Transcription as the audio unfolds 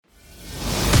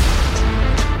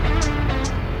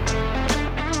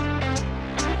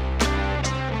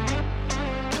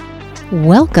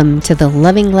Welcome to the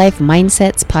Loving Life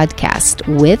Mindsets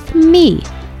podcast with me,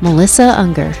 Melissa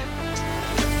Unger.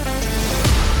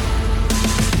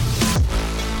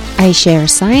 I share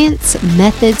science,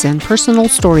 methods, and personal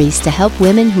stories to help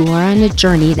women who are on a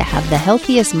journey to have the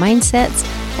healthiest mindsets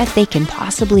that they can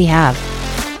possibly have.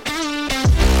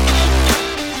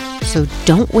 So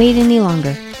don't wait any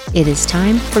longer. It is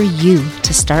time for you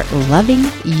to start loving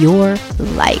your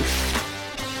life.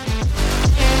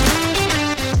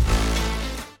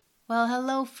 Well,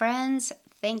 hello, friends.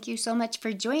 Thank you so much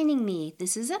for joining me.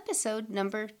 This is episode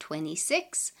number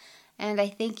 26, and I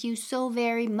thank you so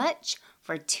very much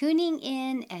for tuning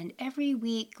in and every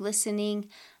week listening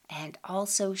and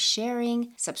also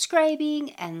sharing,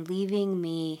 subscribing, and leaving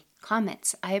me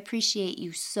comments. I appreciate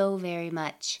you so very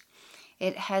much.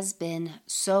 It has been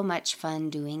so much fun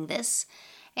doing this,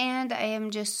 and I am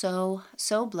just so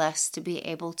blessed to be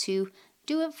able to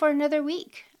do it for another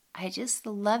week. I just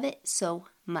love it so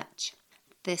much.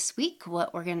 This week,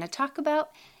 what we're going to talk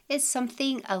about is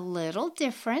something a little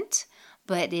different,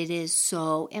 but it is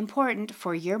so important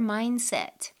for your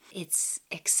mindset. It's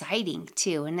exciting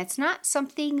too, and it's not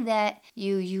something that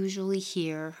you usually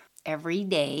hear every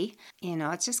day.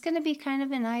 It's just going to be kind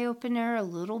of an eye-opener, a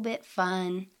little bit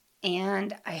fun,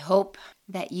 and I hope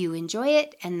that you enjoy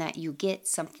it and that you get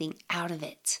something out of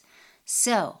it.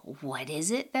 So, what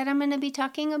is it that I'm going to be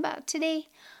talking about today?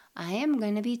 I am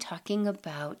going to be talking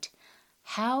about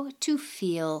how to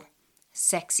feel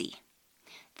sexy.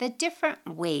 The different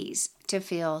ways to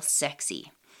feel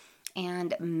sexy.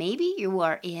 And maybe you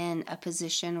are in a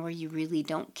position where you really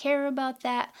don't care about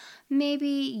that. Maybe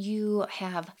you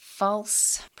have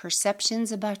false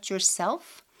perceptions about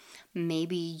yourself.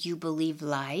 Maybe you believe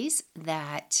lies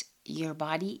that your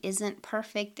body isn't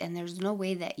perfect and there's no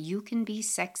way that you can be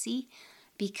sexy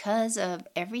because of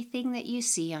everything that you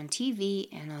see on TV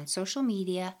and on social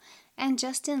media and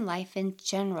just in life in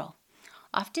general.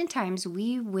 Oftentimes,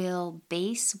 we will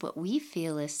base what we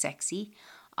feel is sexy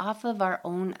off of our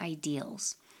own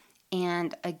ideals.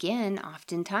 And again,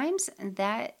 oftentimes,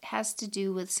 that has to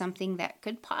do with something that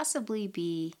could possibly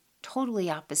be totally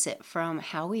opposite from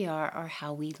how we are or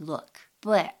how we look.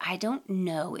 But I don't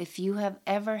know if you have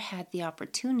ever had the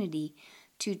opportunity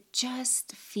to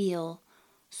just feel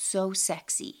so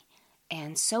sexy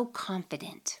and so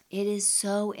confident. It is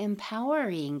so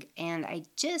empowering, and I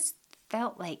just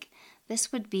felt like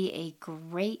this would be a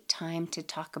great time to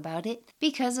talk about it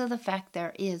because of the fact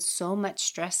there is so much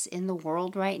stress in the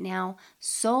world right now,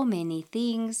 so many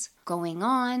things going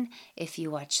on. If you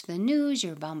watch the news,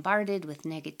 you're bombarded with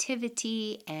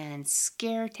negativity and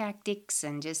scare tactics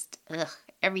and just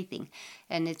everything.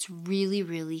 And it's really,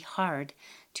 really hard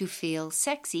to feel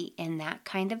sexy in that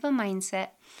kind of a mindset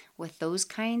with those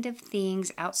kind of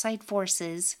things, outside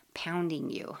forces pounding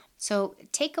you. So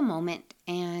take a moment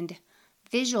and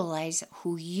visualize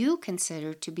who you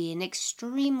consider to be an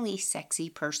extremely sexy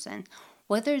person,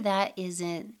 whether that is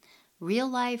in real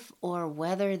life or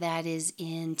whether that is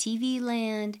in TV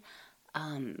land,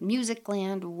 music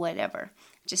land, whatever.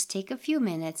 Just take a few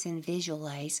minutes and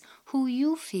visualize who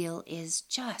you feel is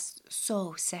just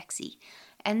so sexy.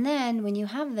 And then when you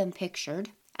have them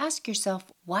pictured, ask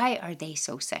yourself, why are they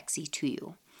so sexy to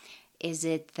you? Is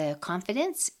it the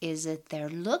confidence? Is it their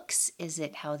looks? Is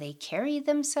it how they carry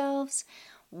themselves?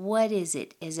 What is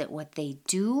it? Is it what they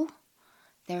do?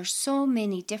 There's so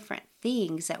many different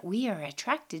things that we are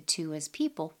attracted to as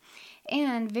people,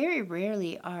 and very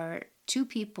rarely are two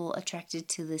people attracted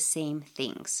to the same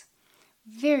things.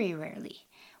 Very rarely.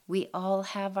 We all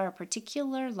have our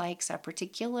particular likes, our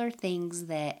particular things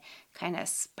that kind of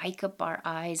spike up our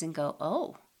eyes and go,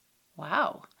 oh,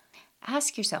 wow.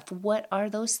 Ask yourself, what are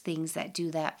those things that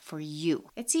do that for you?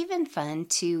 It's even fun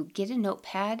to get a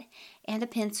notepad and a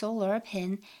pencil or a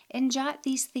pen and jot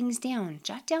these things down.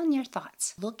 Jot down your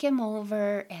thoughts. Look them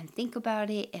over and think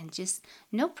about it, and just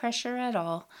no pressure at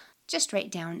all. Just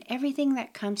write down everything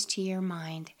that comes to your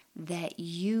mind that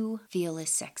you feel is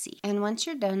sexy. And once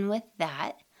you're done with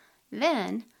that,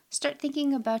 then start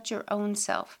thinking about your own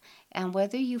self and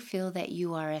whether you feel that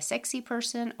you are a sexy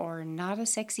person or not a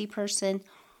sexy person.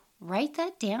 Write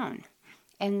that down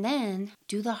and then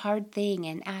do the hard thing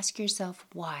and ask yourself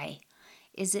why.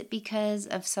 Is it because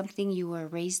of something you were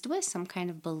raised with, some kind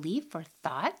of belief or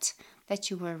thought that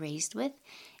you were raised with?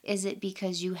 Is it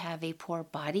because you have a poor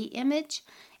body image?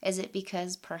 Is it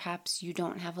because perhaps you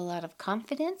don't have a lot of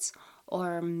confidence?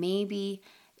 Or maybe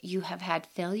you have had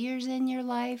failures in your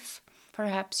life?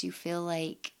 Perhaps you feel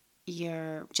like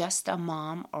you're just a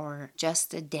mom or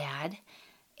just a dad,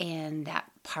 and that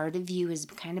part of you has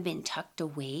kind of been tucked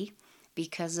away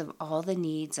because of all the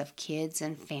needs of kids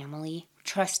and family.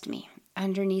 Trust me,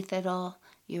 underneath it all,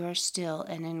 you are still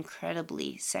an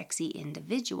incredibly sexy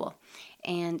individual.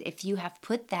 And if you have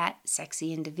put that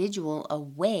sexy individual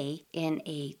away in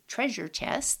a treasure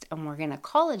chest, and we're going to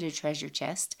call it a treasure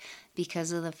chest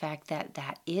because of the fact that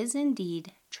that is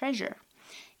indeed treasure.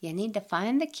 You need to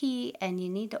find the key and you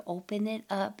need to open it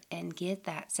up and get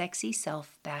that sexy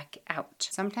self back out.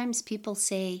 Sometimes people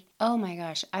say, oh my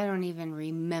gosh, I don't even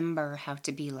remember how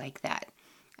to be like that.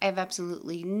 I have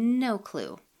absolutely no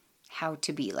clue how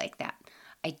to be like that.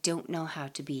 I don't know how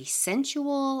to be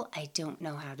sensual. I don't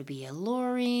know how to be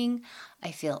alluring. I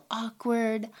feel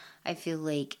awkward. I feel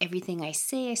like everything I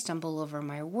say, I stumble over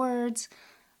my words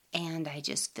and I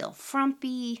just feel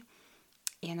frumpy.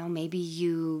 You know, maybe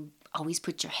you always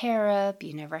put your hair up.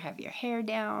 You never have your hair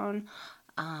down.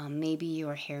 Maybe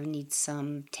your hair needs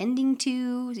some tending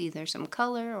to, either some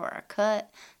color or a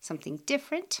cut, something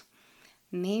different.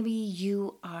 Maybe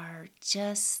you are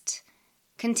just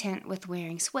content with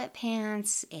wearing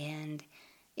sweatpants and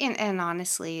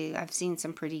honestly, I've seen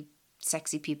some pretty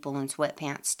sexy people in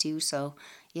sweatpants too, so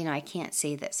I can't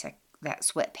say that that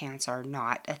sweatpants are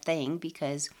not a thing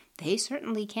because they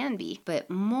certainly can be.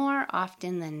 But more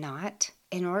often than not,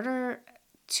 in order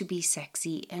to be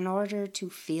sexy, in order to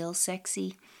feel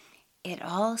sexy, it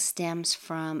all stems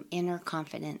from inner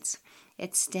confidence.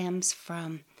 It stems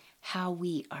from how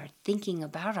we are thinking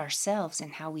about ourselves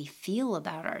and how we feel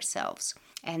about ourselves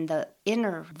and the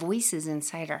inner voices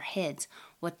inside our heads,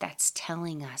 what that's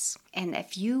telling us. And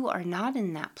if you are not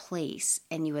in that place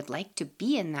and you would like to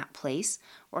be in that place,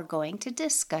 we're going to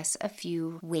discuss a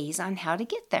few ways on how to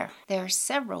get there. There are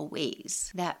several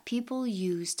ways that people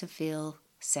use to feel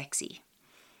sexy.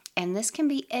 And this can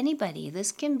be anybody.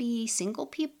 This can be single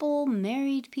people,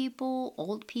 married people,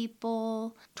 old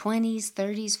people, 20s,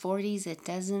 30s, 40s. It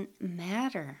doesn't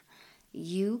matter.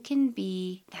 You can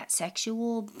be that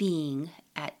sexual being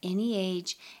at any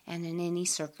age and in any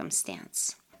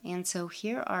circumstance. And so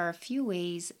here are a few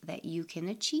ways that you can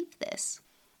achieve this.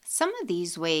 Some of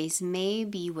these ways may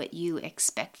be what you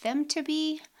expect them to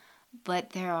be,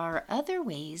 but there are other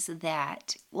ways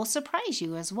that will surprise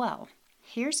you as well.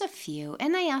 Here's a few,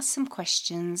 and I asked some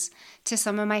questions to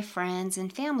some of my friends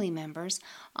and family members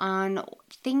on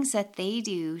things that they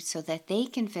do so that they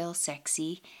can feel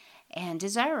sexy and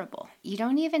desirable. You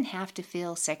don't even have to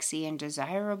feel sexy and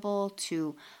desirable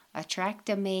to attract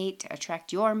a mate,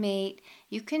 attract your mate.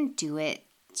 You can do it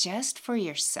just for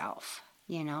yourself,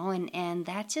 and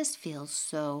that just feels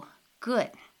so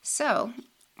good. So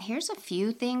here's a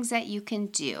few things that you can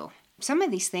do. Some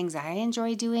of these things I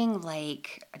enjoy doing,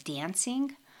 like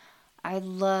dancing. I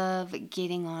love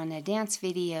getting on a dance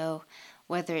video,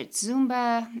 whether it's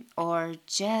Zumba or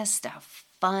just a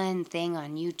fun thing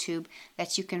on YouTube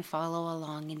that you can follow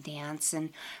along and dance.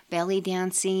 And belly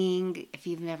dancing, if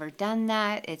you've never done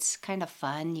that, it's kind of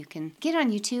fun. You can get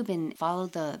on YouTube and follow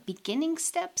the beginning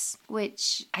steps,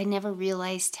 which I never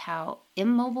realized how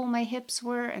immobile my hips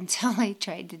were until I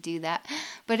tried to do that.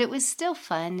 But it was still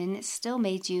fun and it still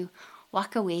made you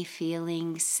walk away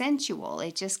feeling sensual.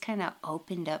 It just kind of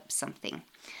opened up something.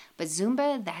 But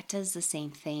Zumba, that does the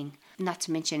same thing. Not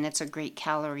to mention it's a great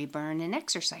calorie burn and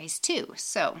exercise too.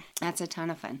 So that's a ton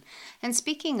of fun. And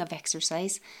speaking of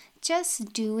exercise,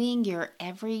 just doing your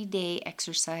everyday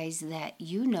exercise that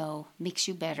makes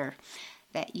you better,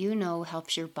 that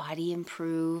helps your body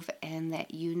improve, and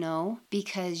that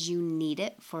because you need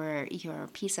it for your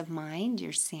peace of mind,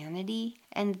 your sanity,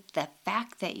 and the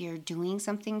fact that you're doing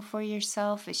something for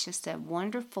yourself is just a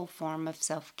wonderful form of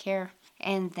self-care,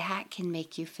 and that can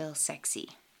make you feel sexy.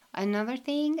 Another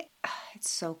thing, it's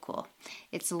so cool.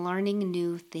 It's learning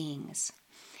new things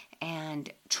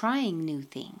and trying new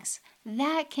things.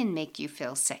 That can make you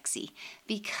feel sexy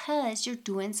because you're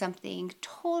doing something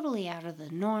totally out of the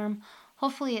norm.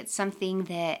 Hopefully it's something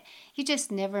that you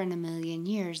just never in a million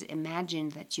years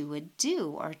imagined that you would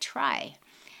do or try.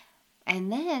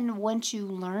 And then once you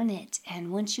learn it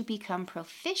and once you become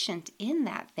proficient in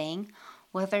that thing,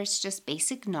 whether it's just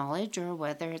basic knowledge or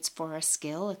whether it's for a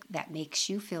skill that makes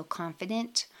you feel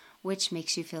confident, which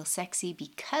makes you feel sexy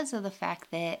because of the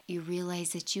fact that you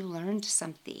realize that you learned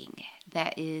something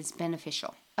that is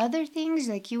beneficial. Other things,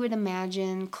 like you would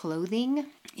imagine clothing.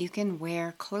 You can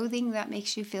wear clothing that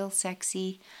makes you feel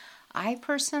sexy. I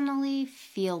personally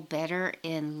feel better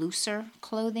in looser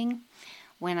clothing.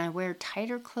 When I wear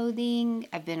tighter clothing,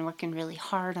 I've been working really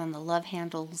hard on the love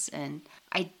handles, and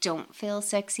I don't feel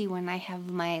sexy when I have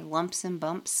my lumps and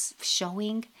bumps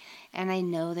showing. And I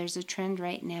know there's a trend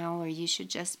right now where you should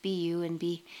just be you and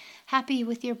be happy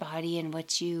with your body and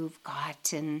what you've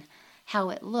got and how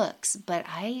it looks. But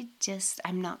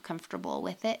I'm not comfortable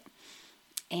with it.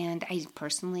 And I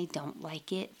personally don't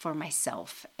like it for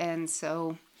myself. And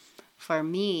so for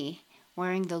me,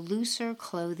 wearing the looser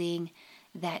clothing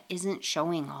that isn't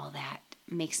showing all that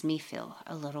makes me feel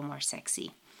a little more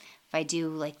sexy. If I do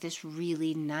like this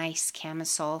really nice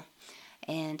camisole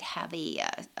and have a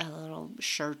little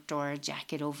shirt or a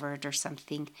jacket over it or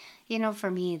something,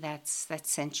 for me that's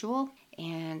sensual,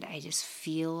 and I just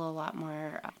feel a lot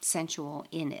more sensual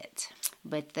in it.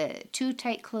 But the too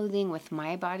tight clothing with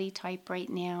my body type right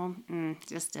now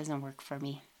just doesn't work for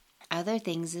me. Other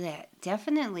things that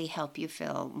definitely help you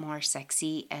feel more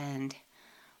sexy and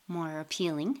more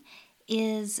appealing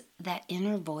is that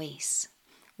inner voice.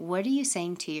 What are you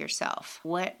saying to yourself?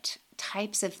 What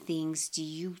types of things do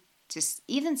you just,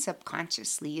 even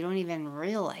subconsciously, you don't even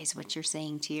realize what you're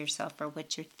saying to yourself or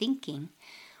what you're thinking?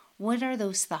 What are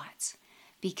those thoughts?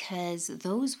 Because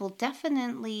those will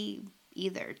definitely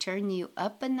either turn you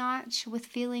up a notch with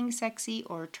feeling sexy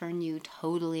or turn you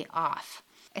totally off.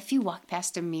 If you walk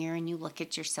past a mirror and you look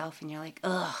at yourself and you're like,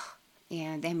 ugh,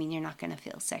 and you're not going to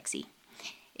feel sexy.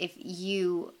 If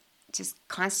you just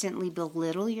constantly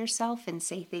belittle yourself and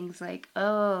say things like,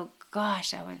 oh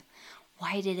gosh,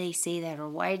 why did I say that, or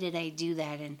why did I do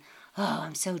that, and oh,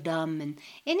 I'm so dumb, and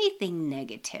anything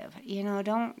negative,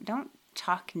 don't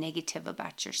talk negative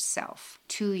about yourself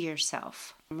to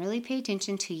yourself. Really pay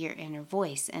attention to your inner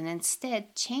voice and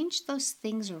instead change those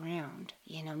things around.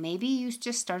 Maybe you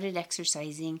just started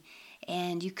exercising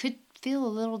and you could feel a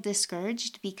little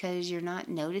discouraged because you're not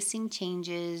noticing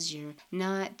changes, you're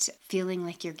not feeling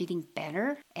like you're getting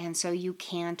better, and so you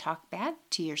can talk bad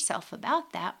to yourself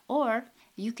about that, or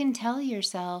you can tell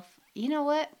yourself, you know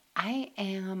what, I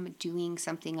am doing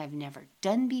something I've never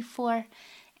done before,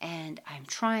 and I'm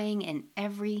trying, and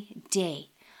every day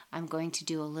I'm going to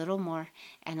do a little more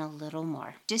and a little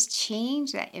more. Just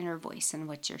change that inner voice and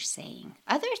what you're saying.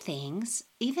 Other things,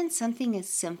 even something as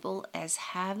simple as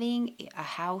having a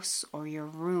house or your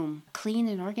room clean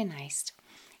and organized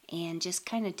and just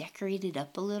kind of decorated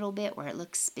up a little bit where it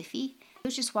looks spiffy.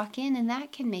 You just walk in and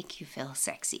that can make you feel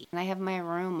sexy. And I have my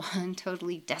room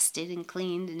totally dusted and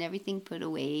cleaned and everything put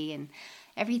away and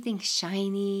everything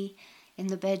shiny in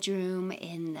the bedroom,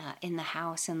 in the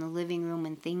house, in the living room,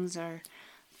 and things are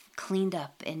cleaned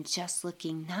up and just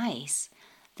looking nice.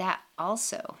 That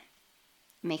also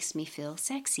makes me feel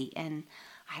sexy, and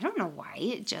I don't know why,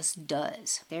 it just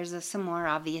does. There's some more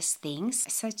obvious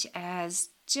things, such as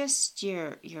just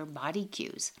your body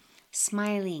cues.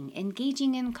 Smiling,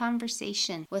 engaging in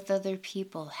conversation with other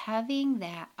people, having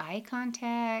that eye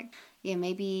contact.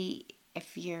 Maybe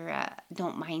if you're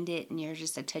don't mind it and you're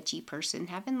just a touchy person,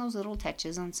 having those little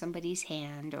touches on somebody's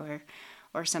hand or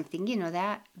something,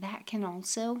 that can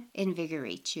also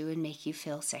invigorate you and make you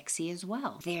feel sexy as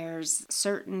well. There's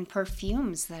certain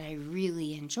perfumes that I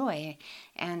really enjoy,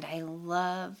 and I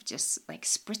love just like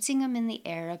spritzing them in the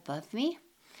air above me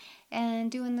and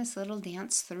doing this little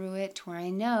dance through it where I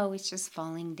know it's just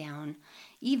falling down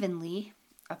evenly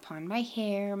upon my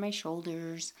hair, my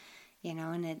shoulders,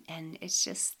 and it's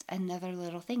just another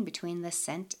little thing between the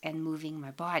scent and moving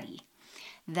my body.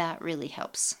 That really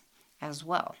helps as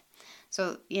well.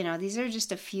 So, these are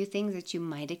just a few things that you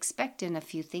might expect and a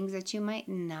few things that you might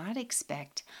not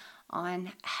expect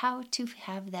on how to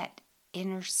have that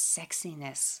inner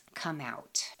sexiness come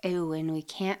out. Oh, and we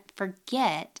can't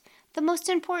forget the most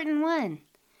important one,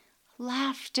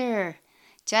 laughter.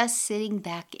 Just sitting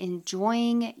back,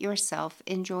 enjoying yourself,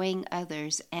 enjoying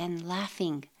others, and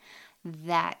laughing.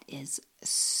 That is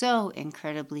so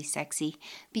incredibly sexy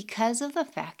because of the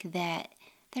fact that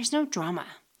there's no drama.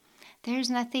 There's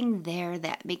nothing there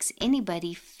that makes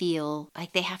anybody feel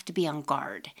like they have to be on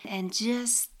guard. And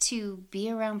just to be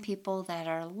around people that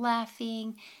are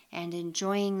laughing and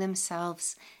enjoying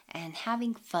themselves and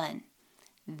having fun,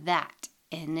 that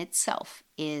in itself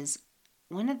is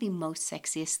one of the most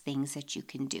sexiest things that you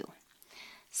can do.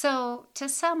 So to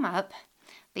sum up,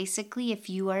 basically, if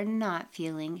you are not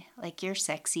feeling like you're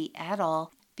sexy at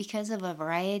all because of a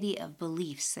variety of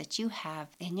beliefs that you have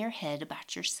in your head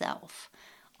about yourself,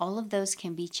 all of those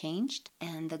can be changed.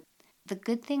 And the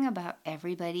good thing about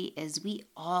everybody is we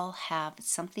all have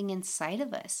something inside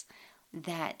of us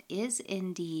that is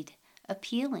indeed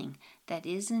appealing, that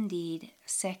is indeed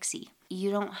sexy.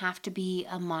 You don't have to be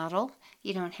a model.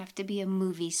 You don't have to be a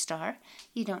movie star.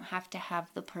 You don't have to have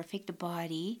the perfect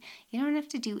body. You don't have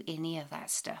to do any of that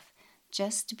stuff.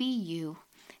 Just be you.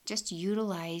 Just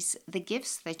utilize the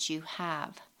gifts that you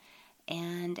have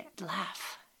and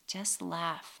laugh. Just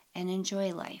laugh and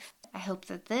enjoy life. I hope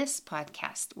that this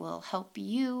podcast will help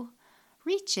you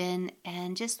reach in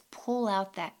and just pull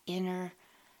out that inner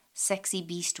sexy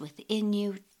beast within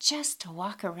you, just to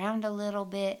walk around a little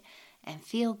bit and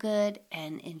feel good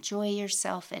and enjoy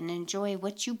yourself and enjoy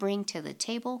what you bring to the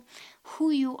table,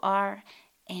 who you are,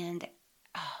 and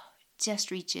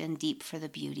just reach in deep for the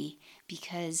beauty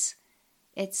because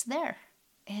it's there.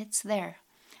 It's there.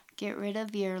 Get rid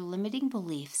of your limiting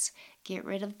beliefs. Get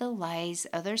rid of the lies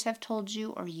others have told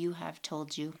you or you have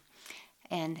told you.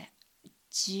 And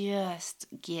just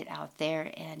get out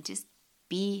there and just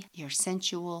be your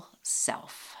sensual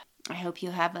self. I hope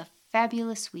you have a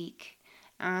fabulous week,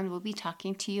 and we'll be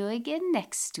talking to you again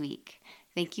next week.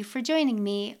 Thank you for joining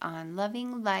me on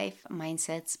Loving Life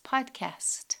Mindsets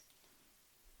podcast.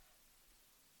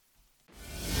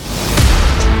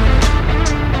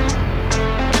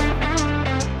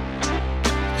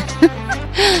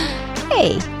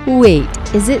 Hey, wait,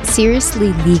 is it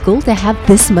seriously legal to have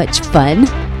this much fun?